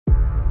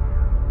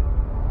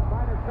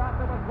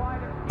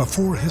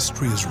Before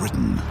history is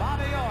written,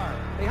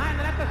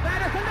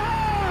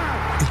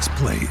 it's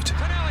played.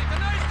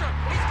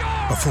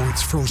 Before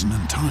it's frozen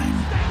in time,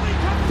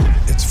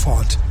 it's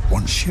fought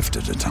one shift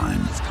at a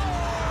time.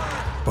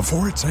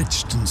 Before it's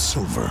etched in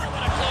silver,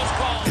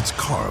 it's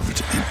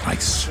carved in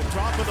ice.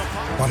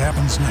 What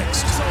happens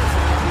next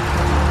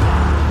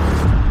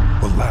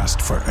will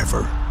last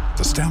forever.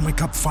 The Stanley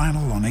Cup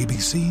Final on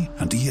ABC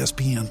and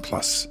ESPN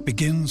Plus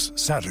begins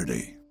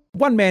Saturday.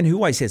 One man who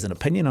always has an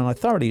opinion, and I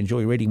thoroughly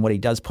enjoy reading what he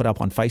does put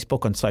up on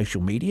Facebook, on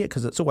social media,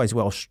 because it's always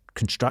well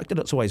constructed,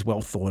 it's always well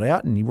thought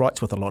out, and he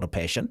writes with a lot of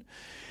passion.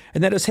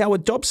 And that is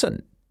Howard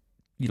Dobson.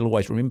 You'll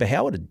always remember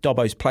Howard at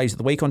Dobbo's Plays of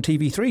the Week on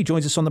TV3. He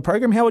joins us on the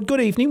program. Howard, good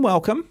evening.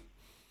 Welcome.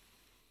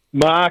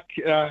 Mark,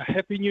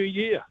 Happy New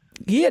Year.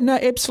 Yeah, no,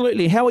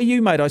 absolutely. How are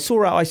you, mate? I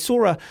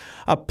saw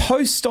a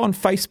post on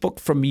Facebook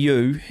from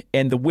you,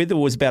 and the weather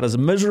was about as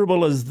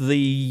miserable as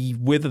the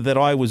weather that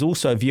I was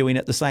also viewing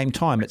at the same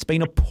time. It's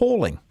been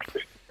appalling.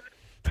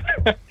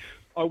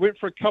 I went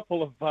for a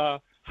couple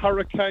of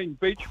hurricane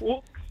beach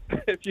walks,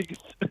 if you could,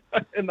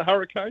 in the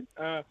hurricane.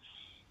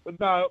 But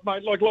no,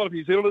 mate, like a lot of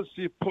New Zealanders,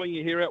 you're pulling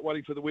your hair out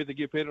waiting for the weather to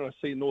get better. I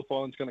see North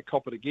Island's going to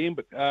cop it again.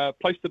 But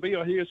place to be,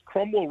 I hear, is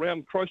Cromwell,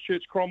 around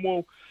Christchurch,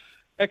 Cromwell.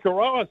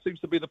 Akaroa seems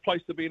to be the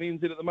place to be in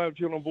NZ at the moment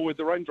to avoid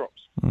the raindrops.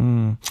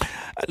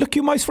 Look,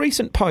 your most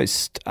recent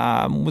post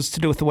was to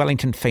do with the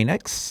Wellington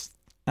Phoenix,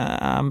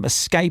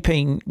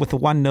 escaping with a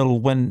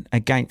 1-0 win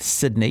against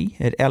Sydney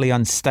at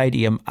Allianz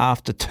Stadium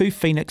after two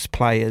Phoenix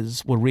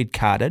players were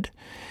red-carded,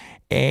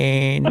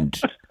 and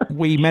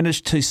we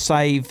managed to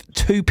save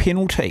two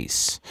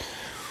penalties.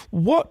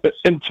 What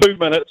in 2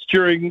 minutes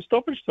during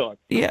stoppage time?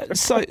 Yeah,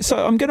 so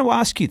I'm going to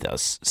ask you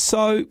this.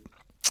 So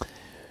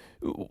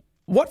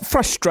what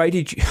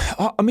frustrated you?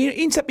 I mean, it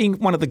ends up being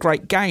one of the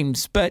great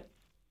games, but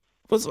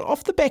was it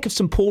off the back of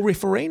some poor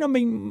refereeing? I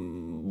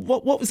mean,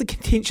 what was the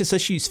contentious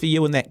issues for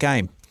you in that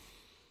game?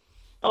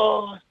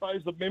 Oh, I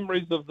suppose the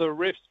memories of the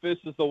refs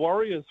versus the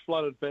Warriors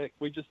flooded back.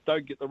 We just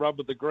don't get the rub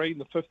of the green,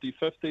 the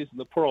 50-50s, and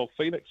the poor old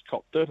Phoenix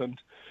copped it. And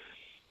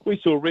we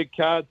saw red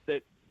cards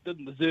that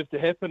didn't deserve to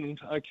happen. And,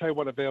 okay,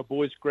 one of our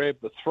boys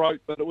grabbed the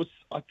throat, but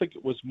I think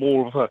it was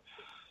more of a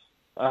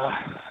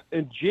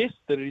in jest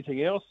than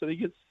anything else, that he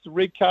gets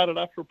red carded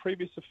after a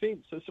previous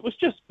offence. It was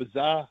just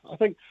bizarre. I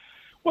think,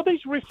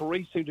 these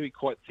referees seem to be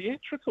quite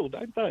theatrical,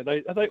 don't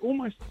they? Are they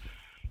almost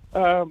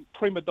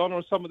prima donna,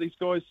 or some of these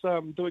guys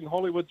doing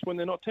Hollywoods when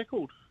they're not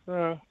tackled?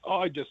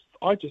 I just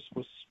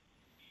was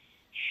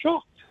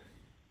shocked.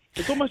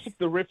 It's almost like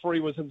the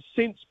referee was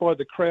incensed by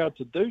the crowd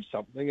to do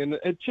something, and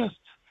it just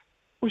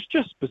was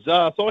just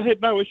bizarre. So I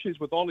had no issues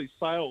with Ollie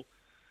Sale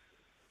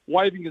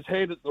waving his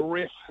hand at the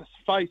ref's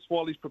face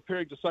while he's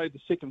preparing to save the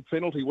second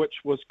penalty, which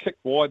was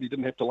kicked wide. He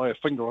didn't have to lay a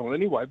finger on it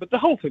anyway. But the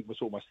whole thing was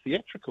almost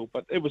theatrical,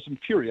 but it was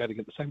infuriating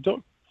at the same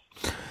time.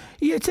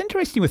 Yeah, it's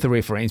interesting with the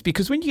referees,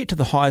 because when you get to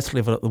the highest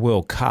level at the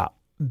World Cup,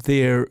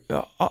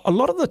 a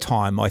lot of the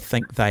time I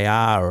think they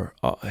are.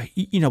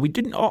 We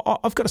didn't.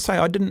 I've got to say,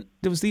 I didn't.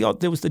 There was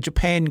the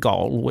Japan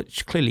goal,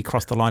 which clearly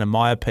crossed the line in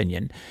my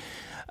opinion.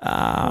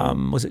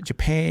 Was it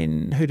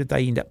Japan? Who did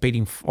they end up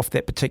beating off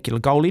that particular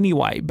goal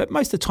anyway? But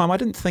most of the time, I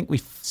didn't think we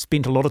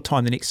spent a lot of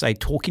time the next day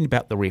talking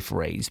about the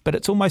referees. But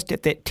it's almost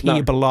at that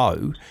tier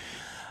below.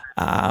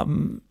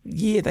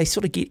 They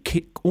sort of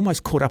get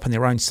almost caught up in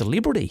their own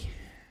celebrity.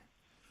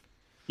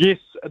 Yes,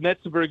 and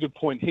that's a very good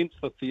point, hence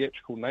the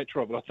theatrical nature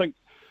of it. I think,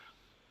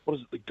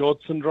 the God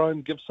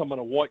syndrome? Give someone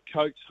a white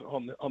coat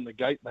on the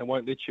gate and they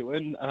won't let you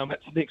in.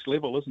 That's the next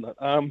level, isn't it?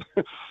 I'm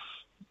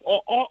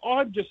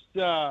just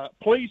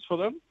pleased for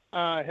them,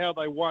 how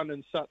they won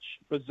in such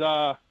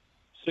bizarre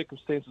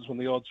circumstances when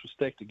the odds were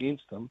stacked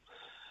against them.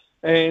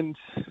 And,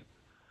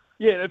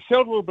 yeah, it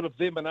felt a little bit of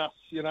them and us,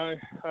 the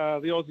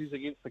Aussies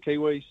against the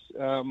Kiwis,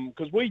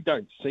 because we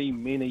don't see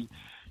many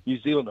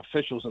New Zealand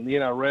officials in the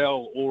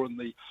NRL or in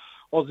the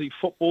Aussie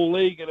Football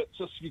League, and it's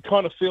just, you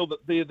kind of feel that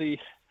they're the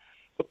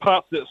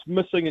part that's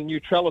missing in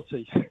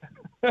neutrality.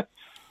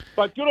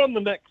 But good on the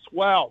Knicks.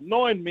 Wow,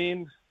 9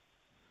 men,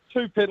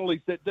 2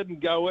 penalties that didn't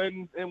go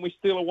in, and we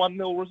steal a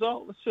 1-0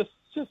 result. It's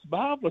just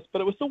marvellous.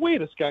 But it was the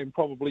weirdest game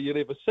probably you'd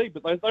ever see.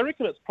 But they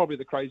reckon it's probably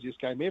the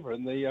craziest game ever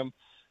in the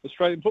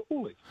Australian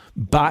Football League.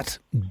 But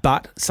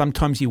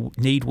sometimes you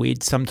need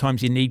weird,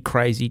 sometimes you need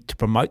crazy to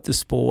promote the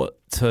sport,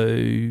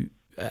 to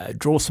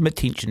draw some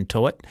attention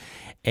to it.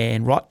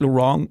 And right or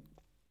wrong,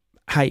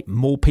 hey,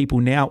 more people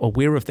now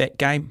aware of that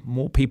game,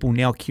 more people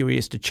now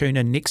curious to tune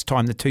in next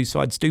time the two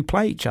sides do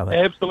play each other.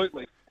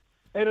 Absolutely.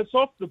 And it's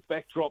off the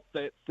backdrop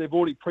that they've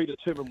already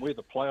predetermined where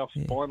the playoff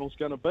final's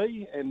going to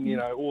be, and,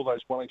 all those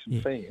Wellington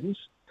fans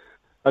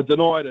are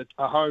denied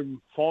a home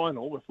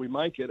final if we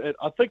make it.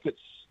 I think it's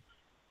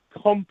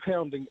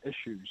compounding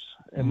issues,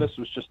 and this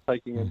was just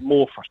taking in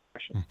more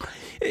frustration.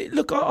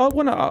 Look, I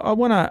want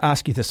to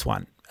ask you this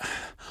one.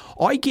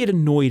 I get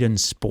annoyed in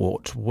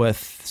sport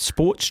with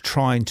sports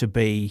trying to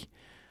be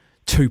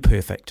too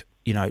perfect,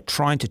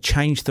 trying to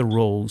change the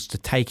rules to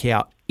take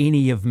out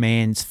any of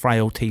man's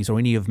frailties or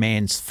any of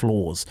man's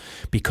flaws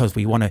because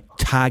we want to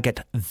target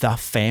the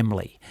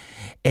family.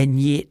 And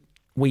yet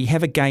we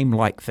have a game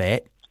like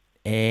that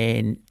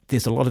and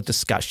there's a lot of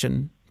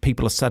discussion.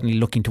 People are suddenly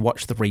looking to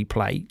watch the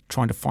replay,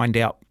 trying to find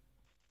out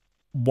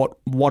what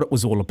it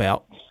was all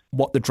about,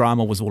 what the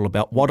drama was all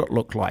about, what it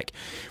looked like.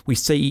 We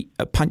see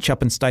a punch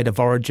up in State of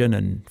Origin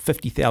and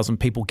 50,000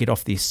 people get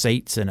off their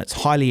seats and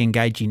it's highly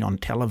engaging on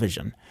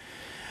television.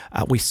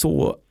 We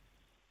saw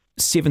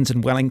Sevens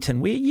in Wellington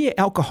where,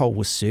 alcohol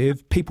was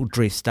served, people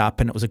dressed up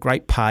and it was a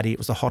great party. It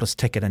was the hottest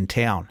ticket in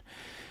town.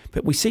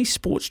 But we see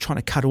sports trying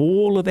to cut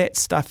all of that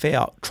stuff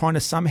out, trying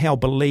to somehow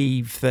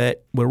believe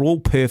that we're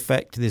all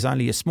perfect. There's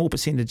only a small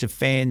percentage of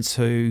fans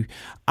who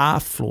are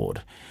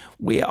flawed.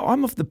 Where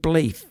I'm of the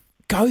belief,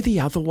 go the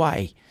other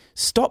way.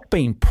 Stop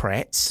being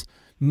prats,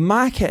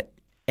 market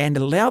and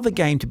allow the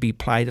game to be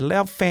played,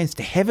 allow fans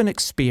to have an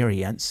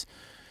experience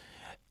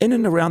in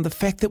and around the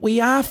fact that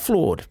we are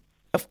flawed.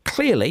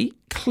 Clearly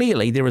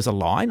there is a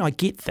line, I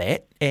get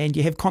that, and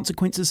you have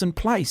consequences in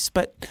place,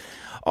 but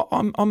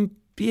I'm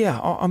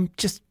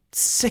just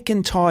sick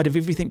and tired of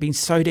everything being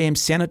so damn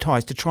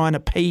sanitised to try and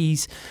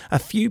appease a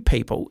few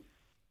people.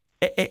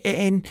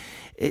 And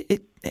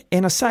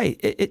I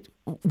say,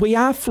 we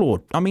are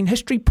flawed. I mean,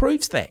 history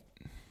proves that.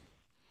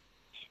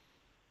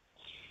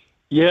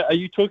 Yeah, are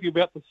you talking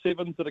about the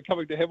Sevens that are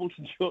coming to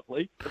Hamilton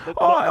shortly?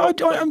 I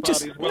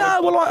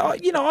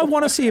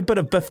want to see a bit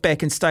of biff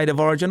back in State of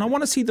Origin. I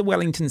want to see the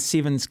Wellington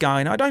Sevens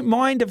going. I don't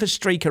mind if a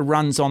streaker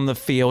runs on the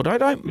field. I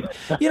don't,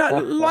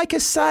 like I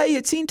say,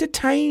 it's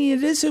entertaining.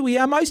 It is who we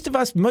are. Most of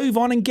us move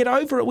on and get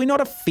over it. We're not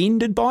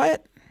offended by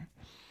it.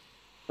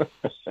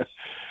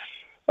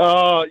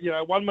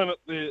 1 minute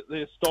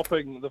they're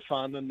stopping the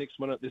fun, and next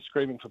minute they're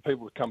screaming for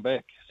people to come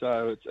back.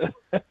 So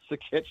it's a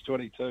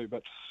catch-22.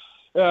 But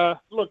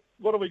look,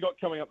 what have we got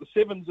coming up? The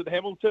Sevens at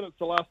Hamilton. It's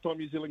the last time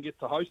New Zealand get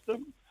to host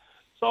them.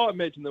 So I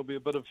imagine there'll be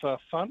a bit of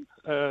fun,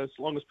 as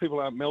long as people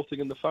aren't melting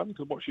in the fun.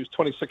 Because she was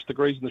 26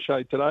 degrees in the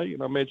shade today,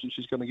 and I imagine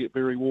she's going to get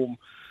very warm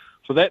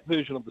for that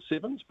version of the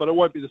Sevens. But it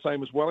won't be the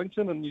same as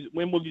Wellington. And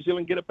when will New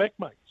Zealand get it back,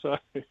 mate? So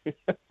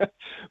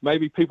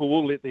maybe people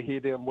will let their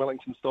hair down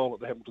Wellington style at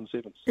the Hamilton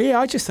Sevens.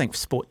 Yeah, I just think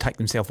sport take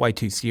themselves way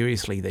too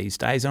seriously these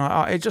days. And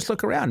I just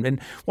look around,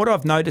 and what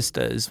I've noticed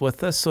is with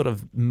this sort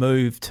of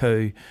move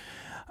to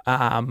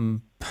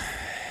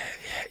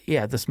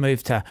this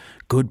move to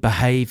good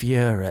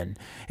behaviour and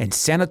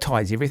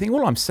sanitise everything,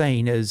 all I'm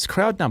seeing is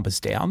crowd numbers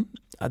down.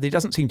 There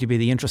doesn't seem to be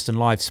the interest in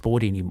live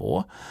sport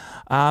anymore.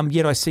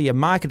 Yet I see a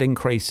marked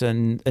increase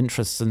in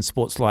interest in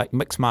sports like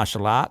mixed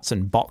martial arts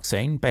and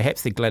boxing.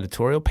 Perhaps they're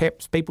gladiatorial.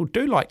 Perhaps people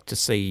do like to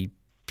see,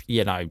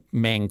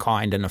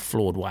 mankind in a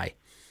flawed way.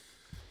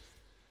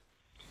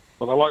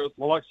 Well,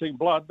 they like seeing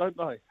blood, don't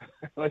they?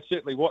 They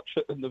certainly watch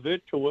it in the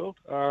virtual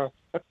world.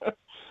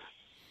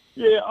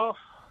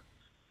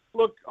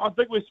 Look, I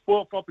think we're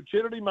spoiled for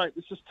opportunity, mate.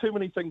 There's just too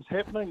many things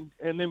happening,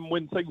 and then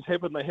when things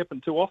happen, they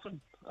happen too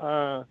often.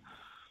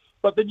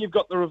 But then you've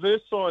got the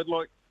reverse side.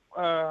 Like,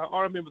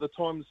 I remember the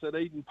times at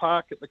Eden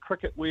Park at the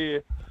cricket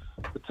where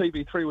the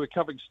TV3 were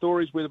covering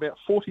stories where about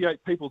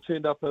 48 people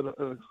turned up at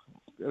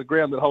a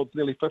ground that holds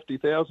nearly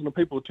 50,000, and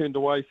people were turned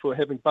away for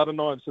having butter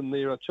knives in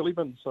their chili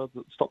bins, so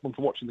that stopped them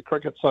from watching the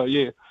cricket. So,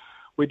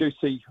 we do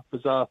see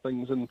bizarre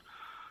things, and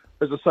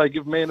as I say,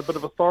 give man a bit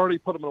of authority,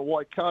 put them in a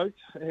white coat,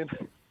 and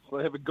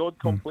they have a God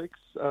complex,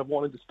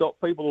 wanting to stop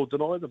people or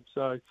deny them.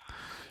 So,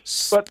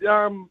 but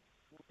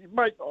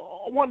mate,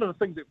 one of the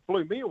things that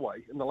blew me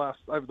away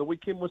over the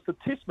weekend was the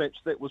Test match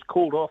that was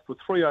called off with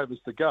 3 overs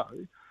to go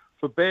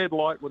for bad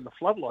light when the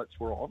floodlights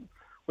were on,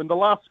 when the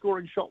last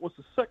scoring shot was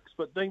a 6,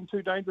 but deemed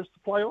too dangerous to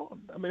play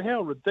on. I mean,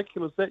 how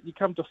ridiculous that? You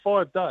come to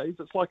 5 days,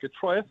 it's like a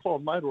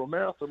triathlon, mate, or a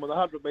marathon with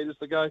 100 metres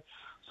to go.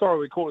 Sorry,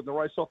 we're calling the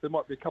race off. There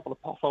might be a couple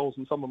of potholes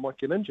and someone might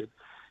get injured.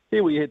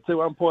 Here we had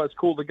 2 umpires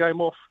call the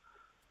game off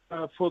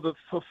for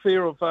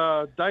fear of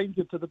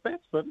danger to the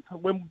batsman,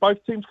 when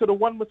both teams could have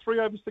won with 3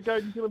 overs to go,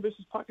 New Zealand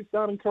versus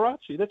Pakistan in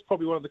Karachi. That's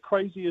probably one of the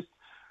craziest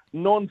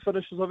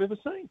non-finishes I've ever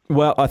seen.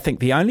 Well, I think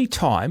the only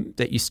time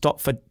that you stop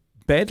for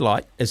bad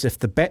light is if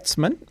the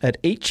batsmen at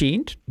each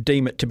end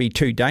deem it to be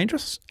too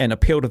dangerous and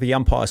appeal to the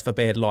umpires for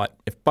bad light.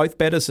 If both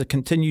batters are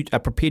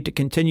prepared to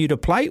continue to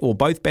play, or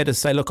both batters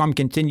say, look, I'm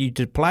continuing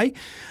to play,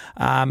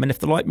 and if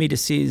the light meter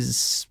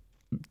says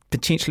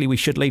potentially we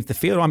should leave the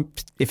field.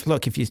 If you're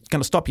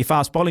going to stop your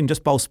fast bowling,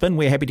 just bowl spin,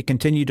 we're happy to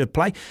continue to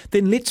play,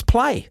 then let's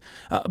play.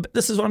 But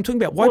this is what I'm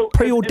talking about. Why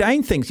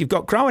preordain things? You've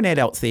got growing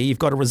adults there. You've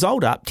got a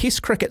result up.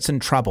 Test cricket's in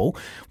trouble.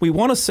 We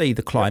want to see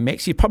the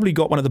climax. You've probably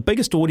got one of the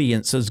biggest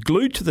audiences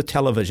glued to the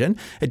television.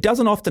 It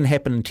doesn't often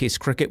happen in Test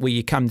cricket where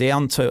you come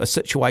down to a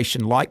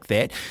situation like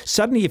that.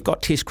 Suddenly you've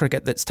got Test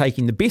cricket that's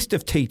taking the best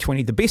of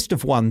T20, the best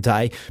of one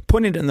day,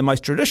 putting it in the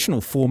most traditional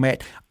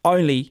format,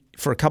 only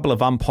for a couple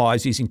of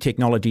umpires using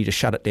technology to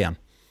shut it down.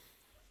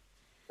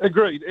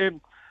 Agreed. And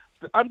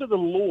under the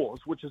laws,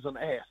 which is an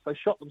ass, they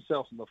shot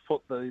themselves in the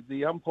foot.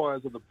 The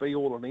umpires are the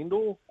be-all and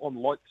end-all on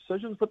light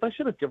decisions, but they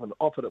should have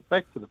offered it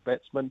back to the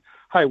batsmen.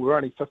 Hey, we're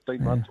only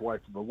 15 runs away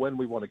from a win.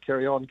 We want to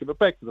carry on. Give it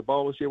back to the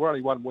bowlers. Yeah, we're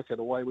only 1 wicket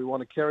away. We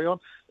want to carry on.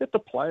 Let the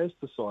players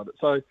decide it.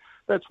 So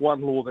that's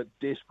one law that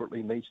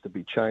desperately needs to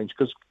be changed,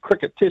 because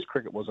Test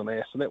cricket was an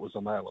ass, and that was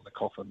a nail in the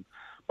coffin.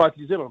 Both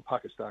New Zealand and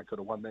Pakistan could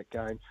have won that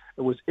game.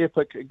 It was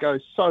epic. It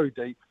goes so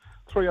deep.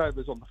 3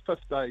 overs on the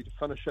 5th day to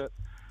finish it.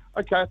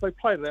 Okay, if they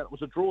played it out, it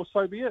was a draw,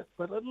 so be it.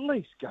 But at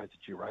least go to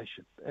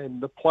duration. And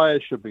the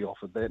players should be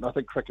offered that. And I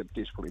think cricket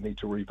desperately need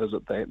to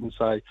revisit that and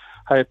say,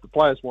 hey, if the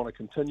players want to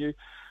continue,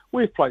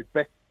 we've played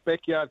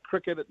backyard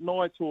cricket at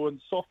night or in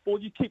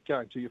softball. You keep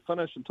going till you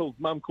finish, until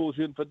mum calls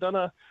you in for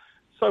dinner.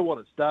 So what,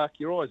 it's dark,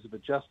 your eyes have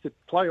adjusted,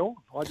 play on.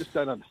 I just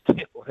don't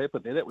understand what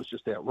happened there. That was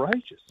just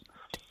outrageous.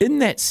 In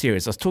that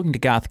series, I was talking to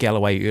Garth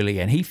Galloway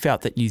earlier, and he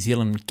felt that New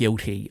Zealand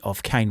guilty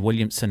of Kane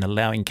Williamson,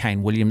 allowing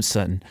Kane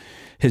Williamson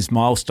his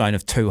milestone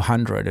of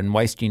 200 and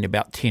wasting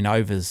about 10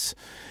 overs,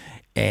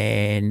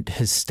 and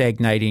his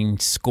stagnating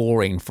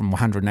scoring from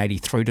 180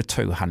 through to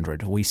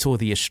 200. We saw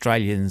the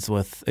Australians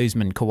with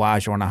Usman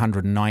Khawaja on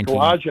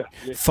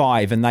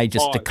 195, and they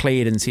just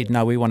declared and said,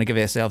 no, we want to give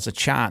ourselves a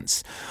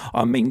chance.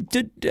 I mean,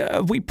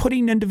 are we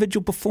putting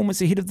individual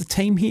performance ahead of the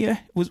team here?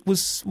 Were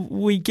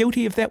we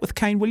guilty of that with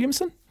Kane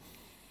Williamson?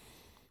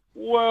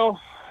 Well,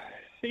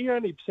 he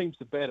only seems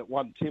to bat at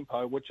one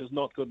tempo, which is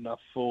not good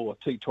enough for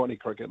T20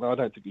 cricket, and I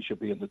don't think he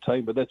should be in the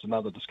team, but that's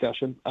another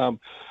discussion.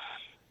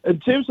 In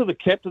terms of the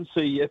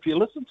captaincy, if you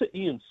listen to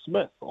Ian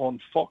Smith on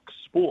Fox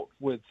Sport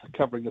with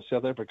covering the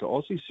South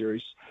Africa-Aussie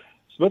series,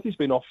 Smithy's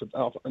been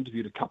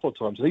interviewed a couple of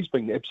times, and he's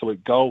been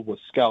absolute gold with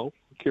Skull,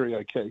 Kerry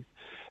O'Keefe,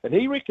 and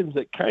he reckons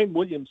that Kane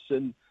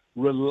Williamson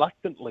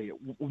reluctantly,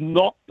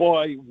 not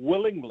by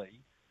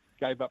willingly,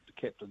 gave up the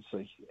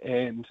captaincy.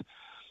 And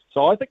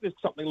so I think there's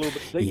something a little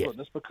bit deeper in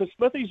this, because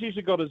Smithy's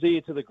usually got his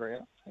ear to the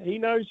ground. He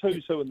knows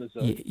who's who in the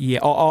zone.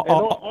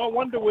 I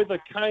wonder whether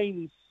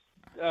Kane's...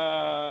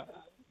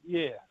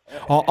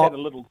 had a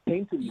little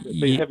tension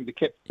having the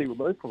captaincy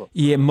removed from him.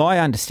 Yeah, my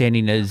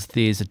understanding is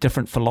there's a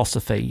different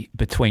philosophy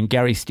between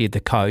Gary Stead, the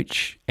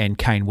coach, and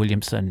Kane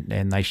Williamson,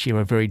 and they share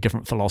a very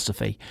different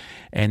philosophy.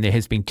 And there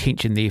has been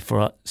tension there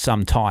for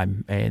some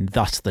time, and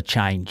thus the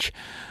change.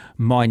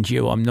 Mind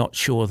you, I'm not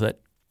sure that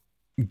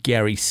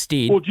Gary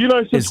Stead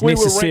is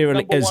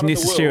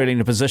necessarily in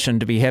a position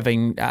to be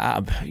having,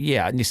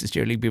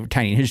 necessarily be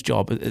retaining his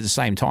job at the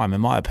same time,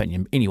 in my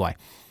opinion. Anyway.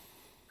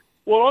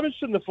 Well, I'm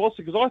interested in the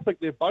philosophy, because I think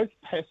they're both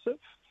passive.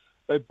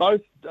 They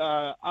both they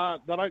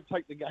don't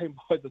take the game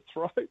by the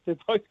throat. They're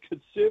both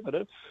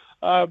conservative.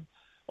 I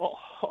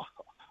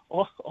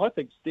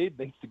think Stead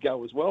needs to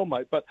go as well,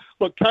 mate. But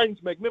look,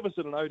 Kane's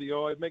magnificent in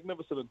ODI,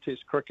 magnificent in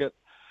Test cricket.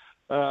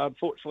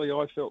 Unfortunately,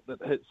 I felt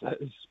that his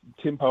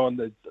tempo in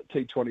the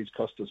T20s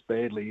cost us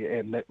badly,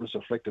 and that was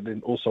reflected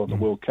also in the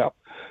World Cup,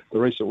 the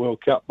recent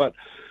World Cup. But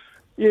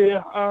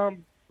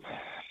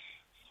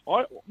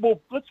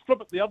let's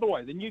flip it the other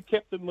way. The new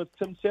captain was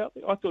Tim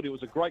Southee. I thought he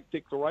was a great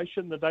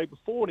declaration the day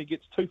before, and he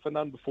gets 2 for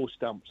none before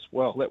stumps.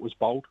 Well, that was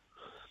bold,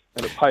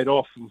 and it paid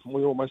off, and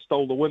we almost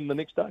stole the win the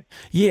next day.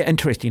 Yeah,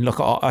 interesting. Look,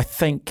 I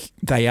think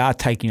they are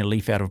taking a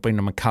leaf out of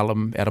Brendan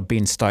McCullum, out of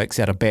Ben Stokes,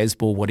 out of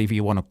Bazball, whatever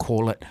you want to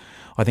call it.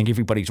 I think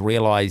everybody's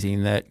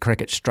realising that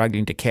cricket's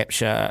struggling to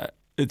capture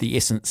the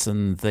essence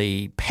and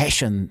the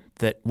passion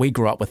that we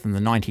grew up with in the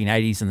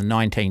 1980s and the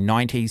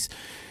 1990s.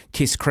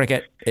 Test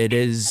cricket, it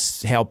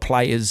is how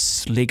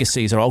players'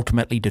 legacies are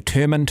ultimately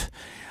determined.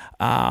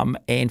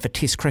 And for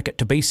Test cricket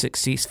to be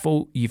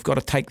successful, you've got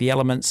to take the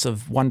elements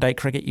of one-day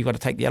cricket, you've got to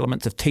take the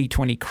elements of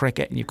T20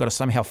 cricket, and you've got to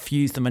somehow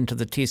fuse them into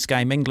the Test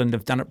game. England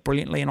have done it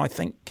brilliantly, and I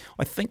think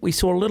we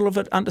saw a little of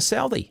it under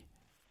Southee.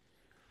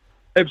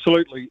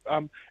 Absolutely.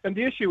 And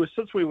the issue is,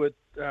 since we were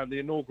the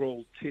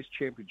inaugural Test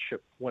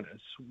Championship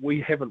winners, we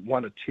haven't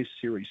won a Test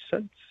series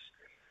since.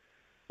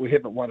 We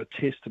haven't won a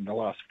Test in the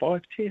last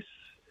 5 Tests.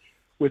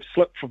 We've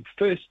slipped from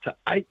 1st to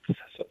 8th, so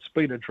it's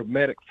been a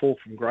dramatic fall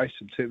from grace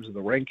in terms of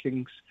the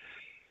rankings.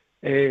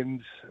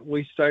 And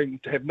we seem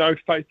to have no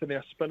faith in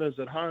our spinners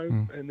at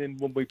home, and then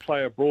when we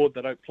play abroad,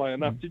 they don't play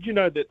enough. Did you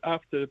know that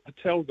after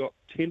Patel got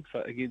 10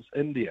 for against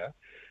India,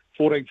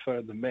 14 for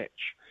in the match,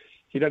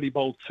 he'd only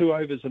bowled 2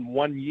 overs in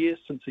 1 year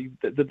since he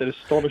did that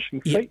astonishing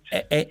feat.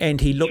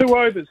 And he looked 2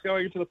 overs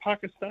going into the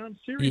Pakistan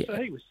series.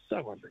 So he was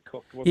so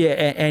undercooked.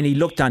 And he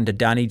looked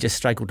underdone. He just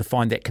struggled to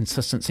find that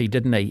consistency,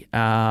 didn't he?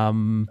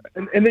 And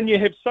then you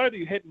have Southee,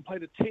 who hadn't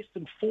played a Test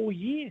in 4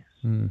 years.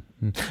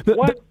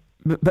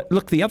 But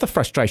look, the other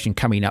frustration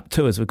coming up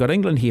too is we've got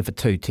England here for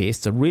 2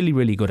 Tests, a really,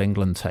 really good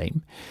England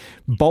team.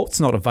 Bolt's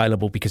not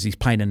available because he's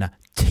playing in a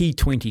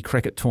T20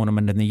 cricket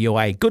tournament in the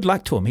UAE. Good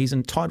luck to him. He's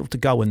entitled to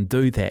go and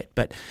do that.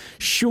 But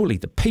surely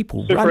the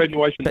people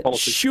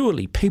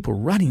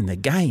running the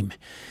game,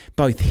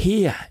 both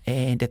here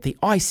and at the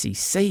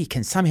ICC,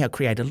 can somehow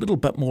create a little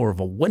bit more of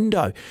a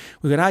window.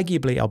 We've got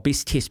arguably our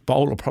best Test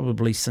bowler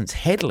probably since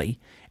Hadley,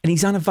 and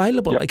he's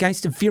unavailable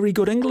against a very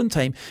good England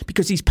team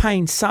because he's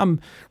paying some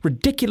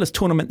ridiculous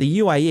tournament, the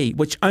UAE,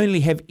 which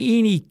only have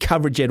any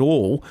coverage at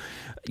all.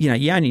 You know,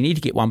 you only need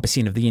to get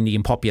 1% of the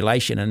Indian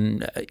population,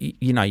 and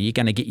you know you're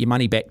going to get your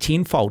money back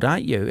tenfold,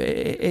 aren't you?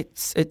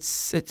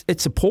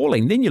 It's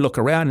appalling. Then you look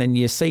around and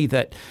you see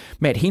that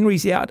Matt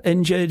Henry's out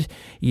injured.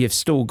 You've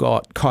still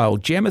got Kyle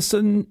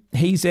Jamieson,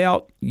 he's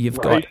out. You've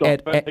got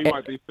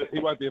he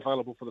won't be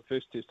available for the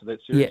first test of that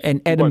series. Yeah,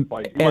 and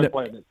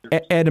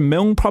Adam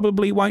Milne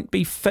probably won't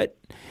be fit.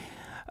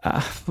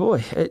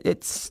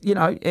 It's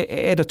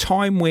at a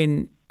time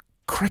when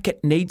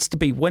cricket needs to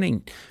be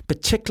winning,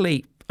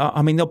 particularly.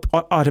 I mean,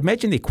 I'd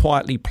imagine they're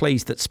quietly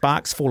pleased that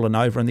Spark's fallen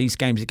over and these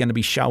games are going to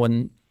be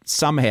shown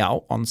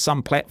somehow on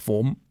some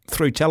platform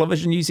through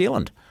Television New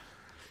Zealand.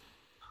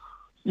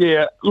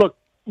 Yeah, look,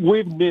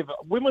 when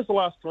was the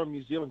last time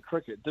New Zealand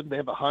cricket didn't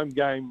have a home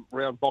game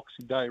around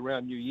Boxing Day,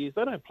 around New Year's?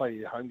 They don't play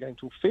their home game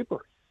till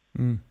February,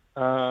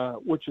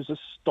 which is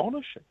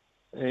astonishing.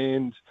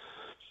 And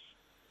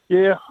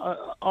yeah,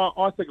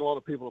 I think a lot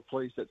of people are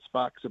pleased that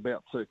Spark's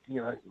about to,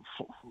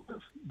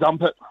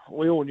 dump it.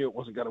 We all knew it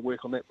wasn't going to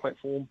work on that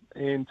platform,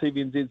 and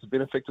TVNZ's a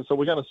benefactor. So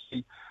we're going to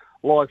see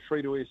live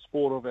free-to-air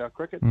sport of our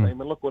cricket team,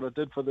 and look what it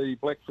did for the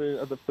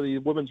for the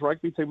women's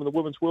rugby team in the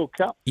Women's World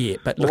Cup. Yeah,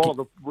 but a lot of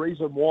the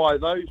reason why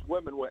those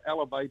women were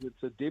elevated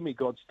to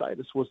demigod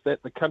status was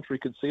that the country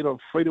could see it on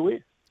free-to-air.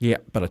 Yeah,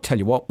 but I tell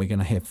you what, we're going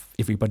to have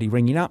everybody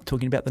ringing up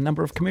talking about the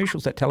number of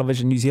commercials that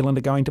Television New Zealand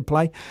are going to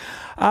play.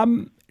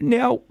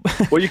 Now,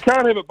 well, you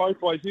can't have it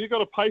both ways. You've got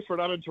to pay for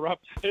it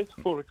uninterrupted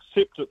or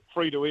accept it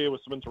free-to-air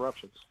with some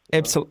interruptions.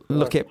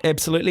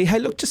 Absolutely. Hey,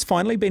 look, just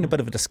finally been a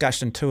bit of a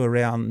discussion too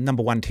around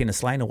number 1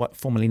 Tennis Lane, or what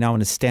formerly known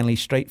as Stanley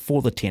Street,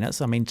 for the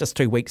tennis. I mean, just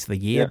 2 weeks of the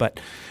year,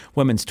 but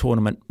women's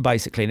tournament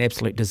basically an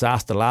absolute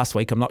disaster last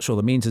week. I'm not sure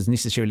the men's is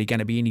necessarily going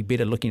to be any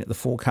better looking at the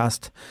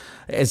forecast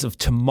as of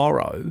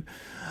tomorrow.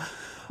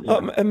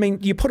 Yeah. I mean,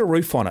 you put a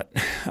roof on it.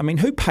 I mean,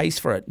 who pays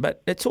for it?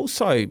 But it's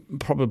also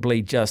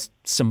probably just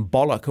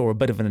symbolic or a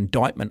bit of an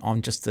indictment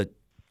on just the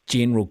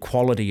general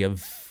quality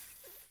of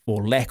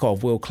or lack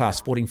of world-class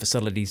sporting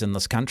facilities in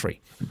this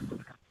country.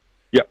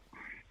 Yep,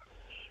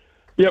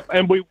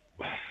 and you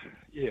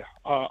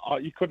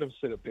couldn't have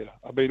said it better.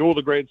 I mean, all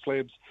the Grand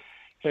Slams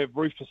have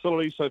roof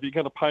facilities, so if you're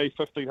going to pay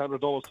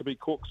 $1,500 to be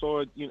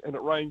courtside and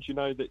it rains, you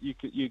know that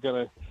you're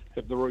going to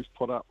have the roof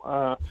put up.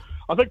 I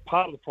think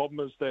part of the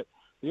problem is that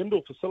the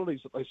indoor facilities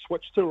that they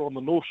switched to are on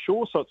the North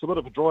Shore, so it's a bit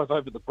of a drive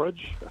over the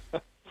bridge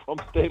from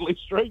Stanley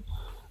Street.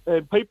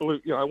 And people who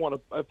want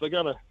to, if they're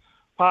going to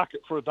park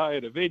it for a day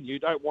at a venue,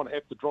 don't want to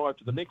have to drive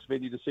to the next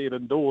venue to see it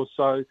indoors.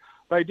 So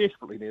they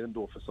desperately need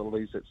indoor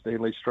facilities at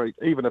Stanley Street,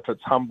 even if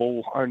it's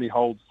humble, only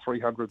holds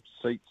 300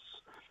 seats.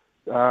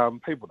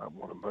 People don't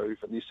want to move,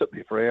 and you sit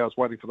there for hours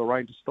waiting for the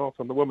rain to stop.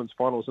 And the women's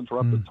final was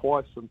interrupted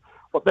twice.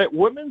 But that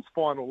women's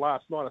final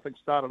last night, I think,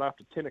 started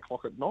after 10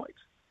 o'clock at night.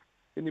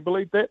 Can you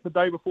believe that? The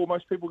day before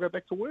most people go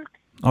back to work.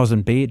 I was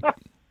in bed.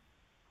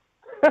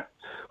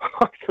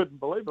 I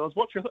couldn't believe it. I was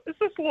watching. Is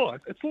this live?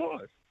 It's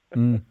live.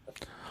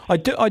 I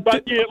do.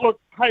 Yeah, look.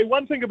 Hey,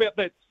 one thing about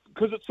that,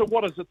 because it's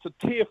a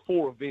Tier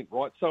 4 event,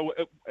 right? So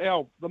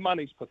the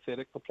money's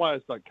pathetic. The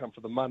players don't come for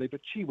the money,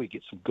 but gee, we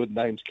get some good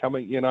names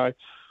coming.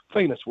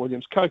 Venus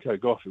Williams, Coco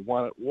Gauff, who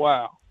won it.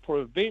 Wow, for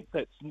an event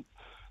that's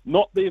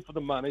not there for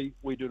the money,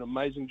 we do an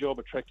amazing job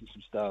attracting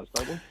some stars,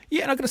 don't we?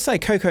 Yeah, and I've got to say,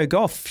 Coco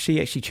Gauff,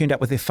 she actually tuned up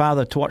with her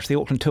father to watch the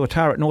Auckland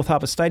Tuatara at North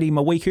Harbour Stadium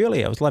a week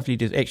earlier. It was lovely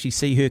to actually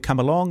see her come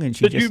along. And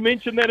Did you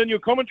mention that in your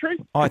commentary?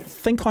 I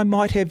think I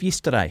might have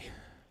yesterday.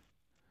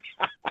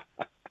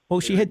 Well,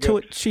 she had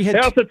How's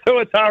the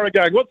Tuatara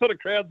going? What sort of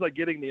crowds are they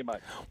getting there, mate?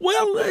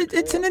 Well,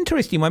 it's an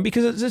interesting one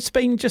because it's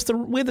been just the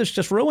weather's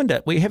just ruined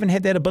it. We haven't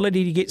had that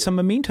ability to get some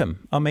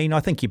momentum. I mean, I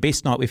think your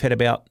best night we've had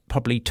about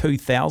probably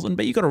 2,000,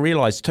 but you've got to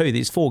realise too,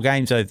 there's 4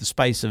 games over the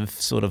space of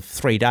sort of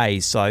 3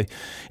 days, so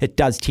it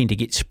does tend to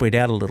get spread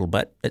out a little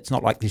bit. It's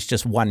not like there's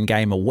just one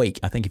game a week.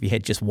 I think if you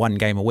had just one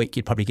game a week,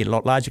 you'd probably get a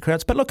lot larger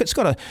crowds. But look, it's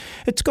got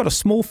a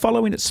small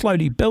following. It's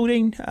slowly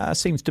building.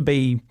 Seems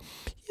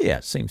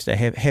to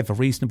have a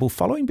reasonable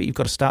following, but you've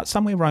got to start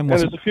somewhere. Rome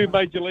wasn't. And there's a few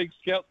major league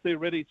scouts there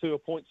ready to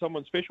appoint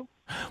someone special.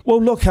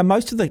 Well, look,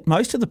 most of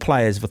the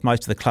players with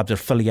most of the clubs are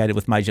affiliated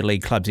with major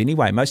league clubs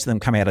anyway. Most of them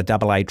come out of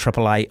AA,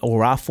 AAA,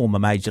 or are former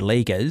major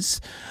leaguers,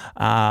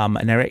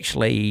 and they're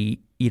actually.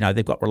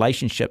 They've got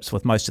relationships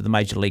with most of the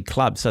major league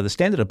clubs. So the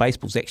standard of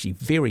baseball is actually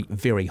very,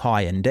 very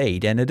high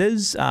indeed. And it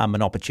is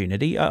an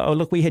opportunity.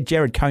 Look, we had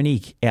Jared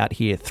Koenig out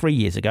here 3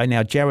 years ago.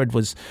 Now, Jared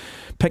was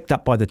picked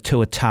up by the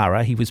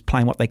Tuatara. He was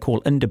playing what they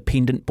call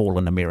independent ball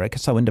in America.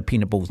 So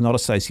independent ball is not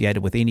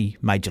associated with any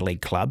major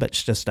league club.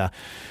 It's just a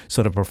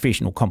sort of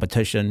professional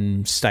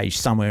competition staged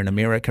somewhere in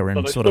America.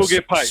 And so they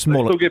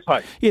still get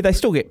paid. Yeah, they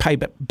still get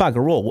paid, but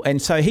bugger all.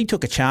 And so he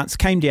took a chance,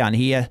 came down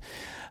here,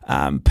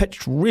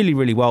 pitched really,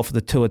 really well for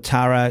the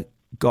Tuatara,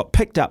 got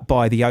picked up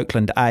by the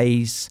Oakland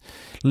A's,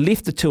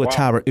 left the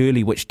Tuatara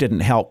early, which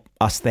didn't help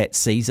us that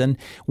season,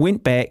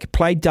 went back,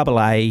 played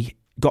AA,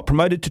 got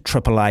promoted to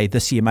AAA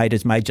this year, made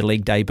his major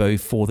league debut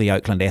for the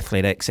Oakland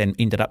Athletics and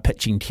ended up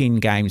pitching 10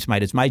 games,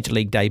 made his major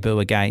league debut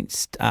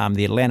against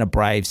the Atlanta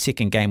Braves.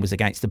 Second game was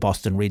against the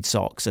Boston Red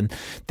Sox. And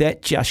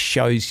that just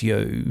shows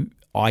you,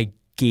 I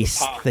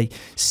guess, the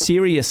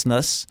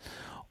seriousness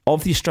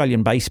of the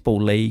Australian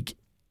Baseball League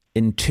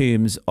in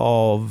terms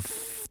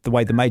of the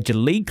way the major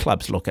league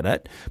clubs look at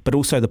it, but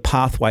also the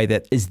pathway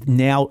that is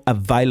now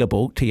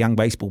available to young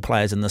baseball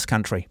players in this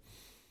country.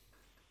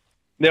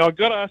 Now, I've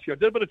got to ask you, I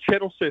did a bit of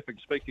channel surfing,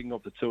 speaking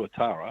of the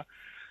Tuatara,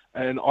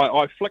 and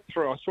I flicked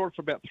through. I saw it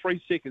for about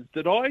 3 seconds.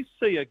 Did I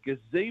see a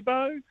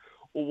gazebo,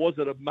 or was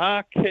it a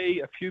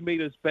marquee a few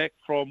metres back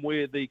from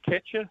where the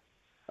catcher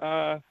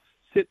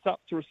sets up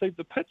to receive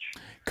the pitch?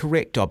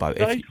 Correct, Dobbo.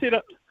 They set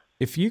up...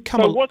 If you come,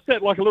 so what's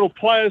that, like a little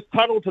player's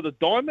tunnel to the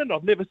diamond?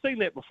 I've never seen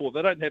that before.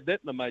 They don't have that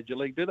in the Major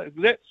League, do they?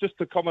 That's just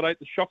to accommodate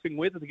the shocking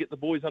weather to get the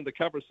boys under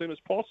cover as soon as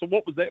possible.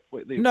 What was that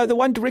for? No, the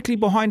one directly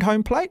behind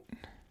home plate?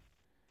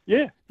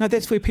 Yeah. No,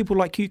 that's where people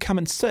like you come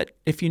and sit.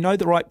 If you know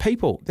the right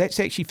people, that's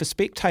actually for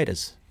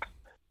spectators.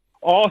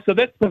 Oh, so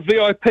that's the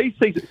VIP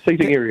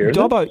seating area,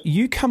 isn't Dobbo,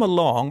 you come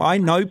along, I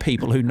know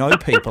people who know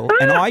people,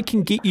 and I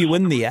can get you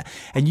in there,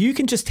 and you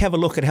can just have a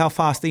look at how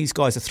fast these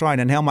guys are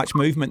throwing and how much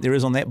movement there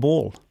is on that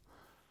ball.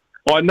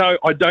 I know,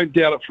 I don't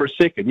doubt it for a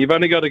second. You've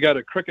only got to go to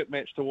a cricket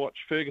match to watch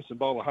Ferguson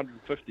bowl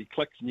 150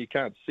 clicks, and you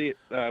can't see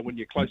it when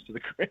you're close to the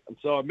ground.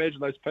 So I imagine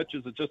those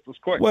pitches are just as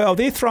quick. Well,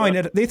 they're throwing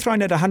at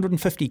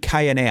 150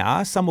 k an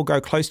hour. Some will go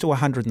close to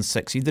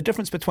 160. The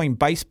difference between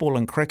baseball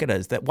and cricket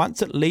is that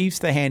once it leaves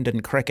the hand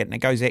in cricket and it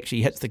goes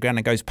actually hits the ground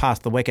and goes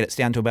past the wicket, it's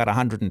down to about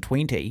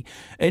 120.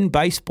 In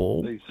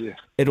baseball,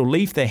 it'll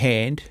leave the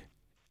hand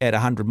at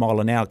 100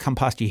 mile an hour, come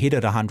past your head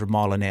at 100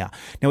 mile an hour.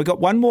 Now, we've got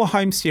one more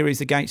home series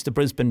against the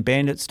Brisbane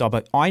Bandits,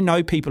 Dobbo. I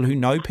know people who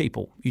know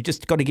people. You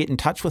just got to get in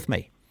touch with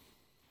me.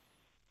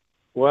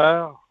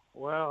 Wow.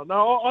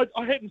 No,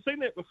 I hadn't seen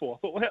that before.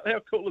 I thought, how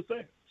cool is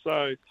that?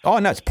 So. Oh,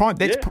 no, it's prime.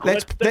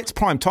 That's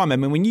prime time. I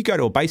mean, when you go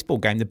to a baseball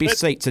game, the best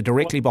seats are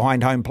directly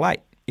behind home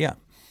plate. Yeah.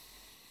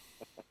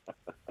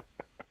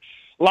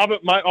 Love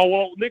it, mate. Oh,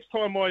 well, next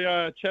time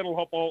I channel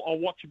hop, I'll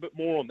watch a bit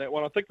more on that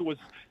one. I think it was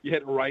you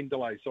had a rain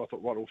delay, so I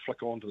thought, right, I'll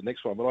flick on to the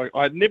next one. But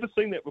I had never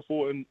seen that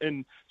before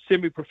in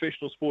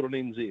semi-professional sport on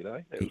NZ,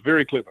 eh? It was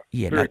very clever.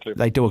 Yeah, very clever.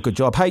 They do a good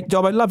job. Hey,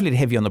 Dobbo, lovely to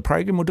have you on the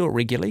program. We'll do it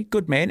regularly.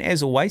 Good man,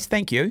 as always.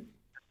 Thank you.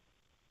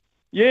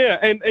 Yeah,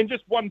 and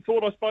just one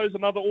thought, I suppose,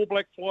 another All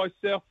Black fly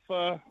south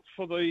for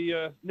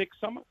the next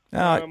summer.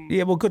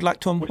 Yeah, well, good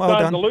luck to him. We're well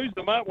starting done. to lose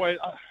them, aren't we?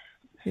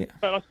 Yeah.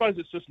 But I suppose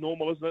it's just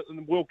normal, isn't it? In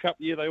the World Cup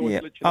year, they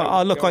always let you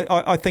know. Look,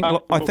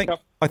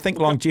 I think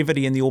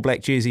longevity in the All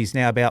Black jersey is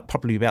now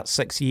probably about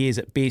 6 years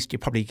at best. You're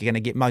probably going to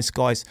get most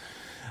guys,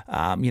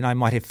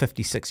 might have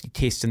 50, 60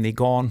 tests and they're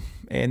gone.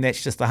 And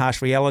that's just the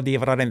harsh reality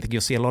of it. I don't think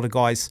you'll see a lot of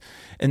guys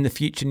in the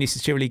future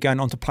necessarily going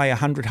on to play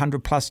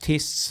 100 plus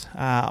tests.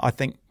 I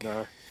think.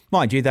 No.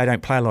 Mind you, they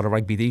don't play a lot of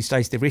rugby these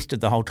days. They're rested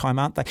the whole time,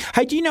 aren't they?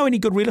 Hey, do you know any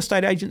good real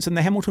estate agents in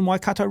the Hamilton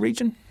Waikato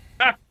region?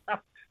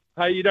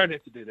 Hey, you don't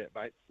have to do that,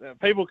 mate.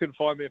 People can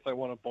find me if they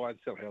want to buy and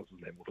sell houses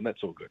in Hamilton.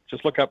 That's all good.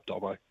 Just look up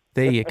Dobbo.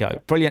 There you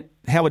go. Brilliant.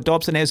 Howard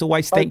Dobson, as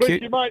always, thank you.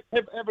 Mate.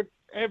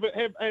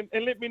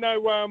 And let me know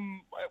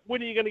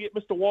when are you going to get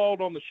Mr.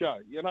 Wild on the show?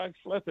 You know,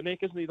 flipping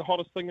heck, isn't he the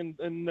hottest thing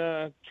in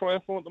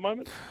triathlon at the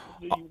moment?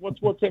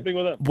 What's happening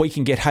with him? We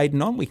can get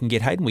Hayden on. We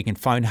can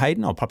phone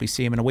Hayden. I'll probably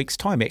see him in a week's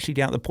time, actually,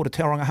 down at the Port of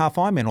Tauranga Half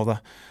Ironman or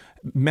the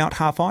Mount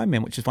Half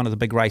Ironman, which is one of the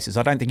big races.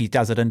 I don't think he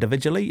does it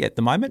individually at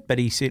the moment, but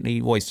he certainly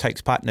always takes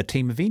part in a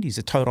team event. He's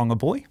a Tauranga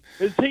boy.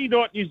 Is he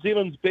not New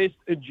Zealand's best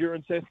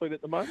endurance athlete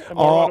at the moment?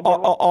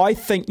 I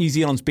think New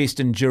Zealand's best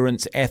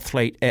endurance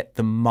athlete at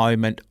the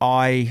moment.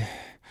 I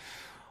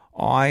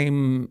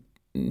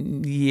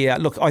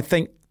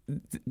think...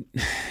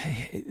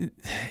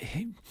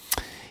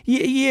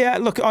 Yeah,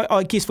 look,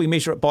 I guess we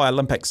measure it by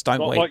Olympics,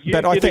 don't we?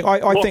 But I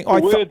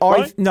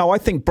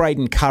think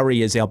Braden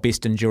Curry is our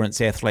best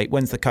endurance athlete.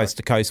 Wins the coast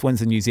to coast,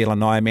 wins the New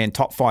Zealand Ironman,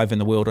 top 5 in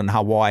the world in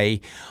Hawaii.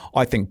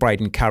 I think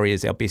Braden Curry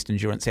is our best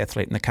endurance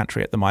athlete in the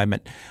country at the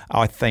moment.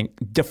 I think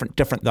different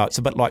though. It's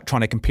a bit like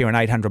trying to compare an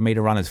 800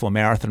 metre runner to a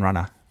marathon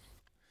runner.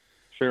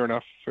 Fair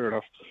enough.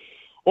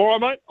 All right,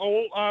 mate.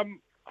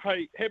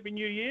 Hey, Happy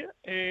New Year,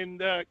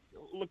 and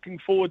looking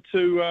forward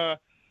to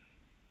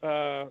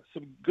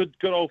some good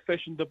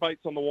old-fashioned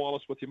debates on the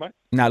wireless with you, mate.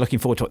 No, looking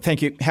forward to it.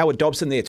 Thank you. Howard Dobson there.